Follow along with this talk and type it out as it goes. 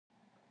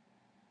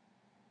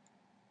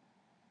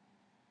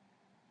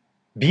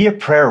Be a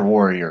Prayer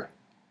Warrior.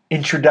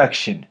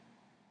 Introduction.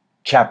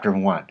 Chapter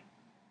 1.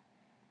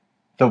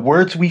 The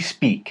words we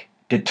speak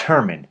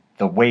determine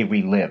the way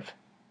we live.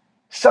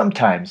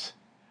 Sometimes,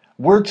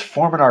 words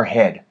form in our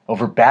head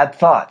over bad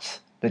thoughts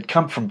that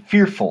come from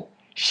fearful,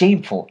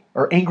 shameful,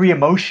 or angry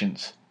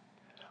emotions.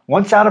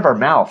 Once out of our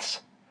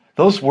mouths,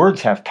 those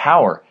words have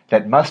power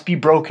that must be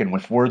broken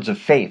with words of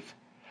faith,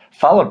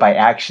 followed by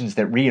actions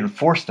that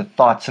reinforce the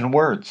thoughts and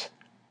words.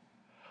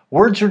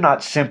 Words are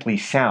not simply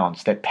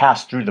sounds that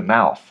pass through the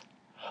mouth.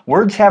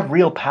 Words have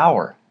real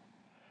power.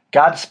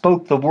 God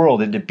spoke the world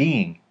into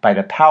being by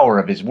the power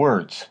of His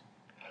words.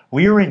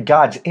 We are in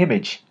God's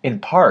image in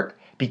part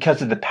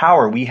because of the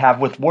power we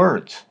have with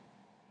words.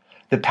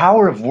 The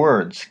power of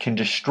words can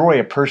destroy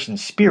a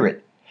person's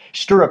spirit,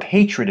 stir up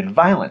hatred and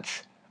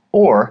violence,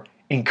 or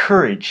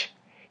encourage,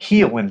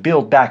 heal, and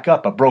build back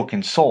up a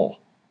broken soul.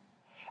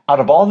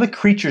 Out of all the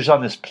creatures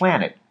on this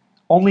planet,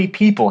 only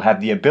people have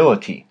the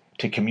ability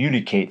to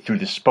communicate through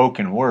the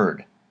spoken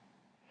word.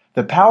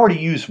 The power to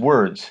use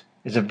words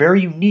is a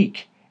very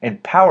unique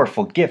and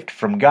powerful gift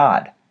from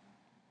God.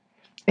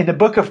 In the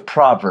book of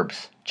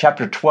Proverbs,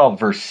 chapter 12,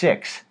 verse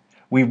 6,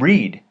 we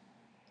read,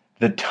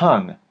 "The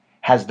tongue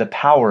has the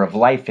power of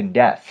life and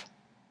death."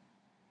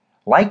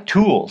 Like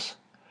tools,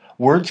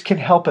 words can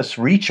help us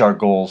reach our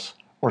goals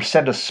or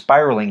send us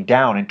spiraling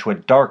down into a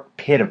dark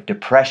pit of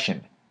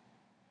depression.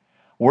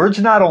 Words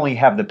not only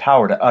have the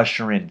power to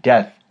usher in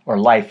death or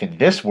life in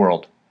this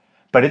world,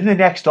 but in the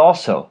next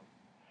also.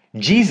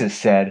 Jesus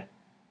said,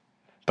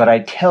 "But I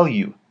tell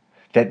you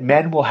that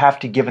men will have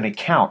to give an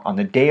account on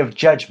the day of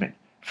judgment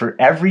for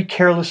every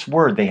careless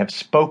word they have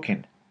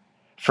spoken.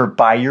 For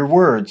by your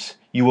words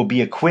you will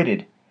be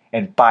acquitted,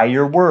 and by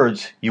your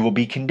words you will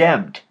be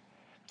condemned."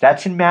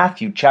 That's in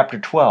Matthew chapter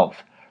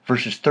 12,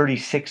 verses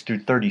 36 through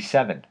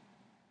 37.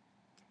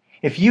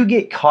 If you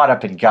get caught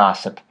up in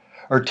gossip,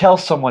 or tell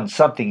someone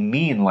something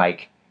mean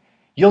like,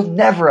 "You'll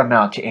never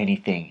amount to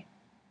anything,"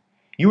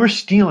 you are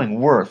stealing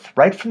worth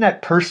right from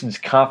that person's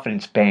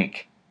confidence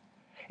bank.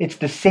 It's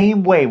the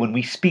same way when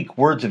we speak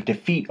words of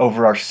defeat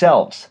over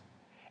ourselves.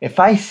 If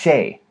I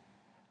say,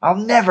 "I'll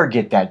never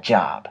get that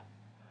job,"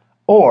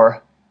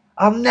 or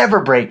 "I'll never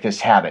break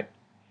this habit,"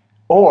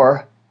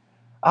 or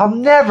 "I'll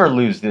never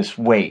lose this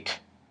weight,"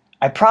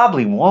 I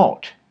probably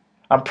won't.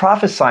 I'm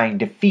prophesying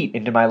defeat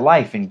into my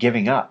life and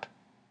giving up.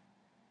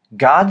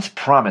 God's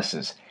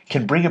promises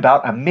can bring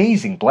about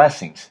amazing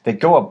blessings that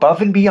go above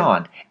and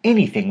beyond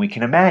anything we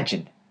can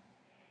imagine.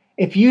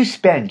 If you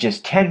spend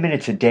just 10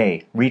 minutes a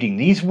day reading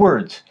these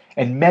words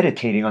and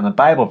meditating on the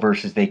Bible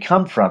verses they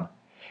come from,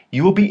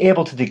 you will be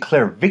able to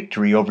declare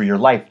victory over your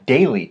life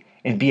daily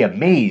and be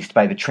amazed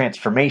by the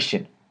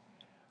transformation.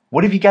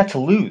 What have you got to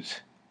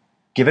lose?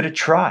 Give it a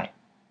try.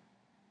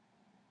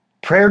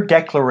 Prayer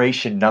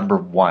declaration number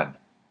 1.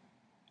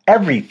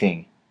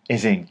 Everything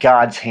is in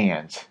God's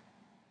hands.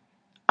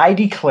 I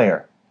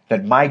declare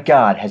that my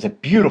God has a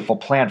beautiful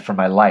plan for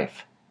my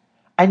life.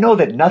 I know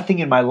that nothing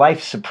in my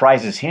life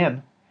surprises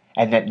Him,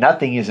 and that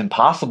nothing is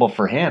impossible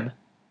for Him.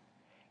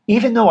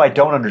 Even though I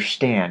don't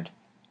understand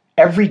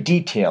every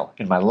detail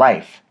in my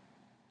life,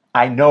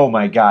 I know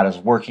my God is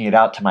working it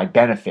out to my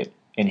benefit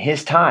in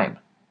His time.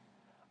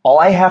 All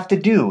I have to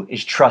do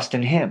is trust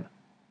in Him.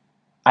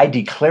 I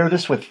declare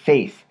this with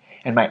faith,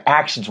 and my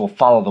actions will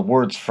follow the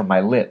words from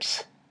my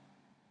lips.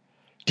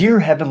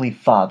 Dear Heavenly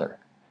Father,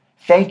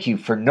 thank you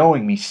for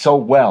knowing me so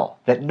well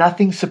that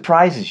nothing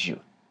surprises you.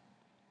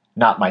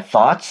 Not my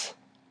thoughts,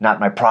 not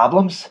my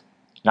problems,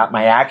 not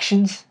my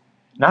actions,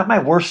 not my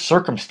worst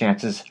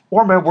circumstances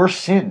or my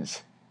worst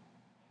sins.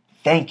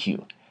 Thank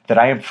you that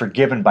I am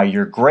forgiven by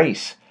your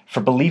grace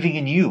for believing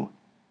in you.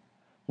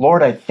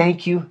 Lord, I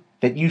thank you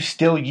that you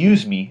still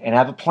use me and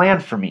have a plan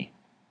for me.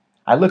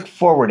 I look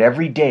forward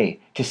every day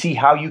to see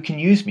how you can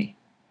use me.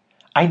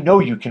 I know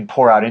you can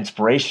pour out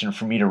inspiration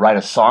for me to write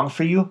a song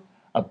for you,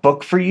 a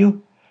book for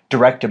you,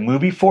 direct a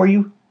movie for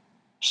you,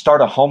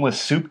 start a homeless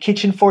soup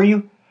kitchen for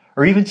you,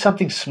 or even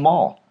something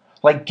small,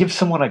 like give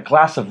someone a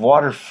glass of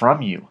water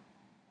from you.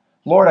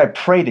 Lord, I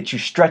pray that you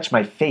stretch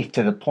my faith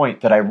to the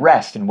point that I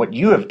rest in what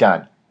you have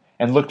done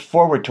and look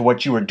forward to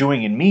what you are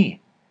doing in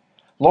me.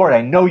 Lord, I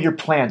know your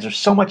plans are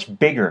so much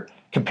bigger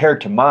compared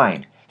to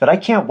mine that I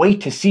can't wait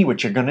to see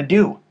what you're going to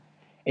do.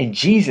 In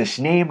Jesus'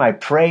 name I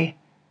pray,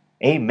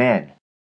 amen.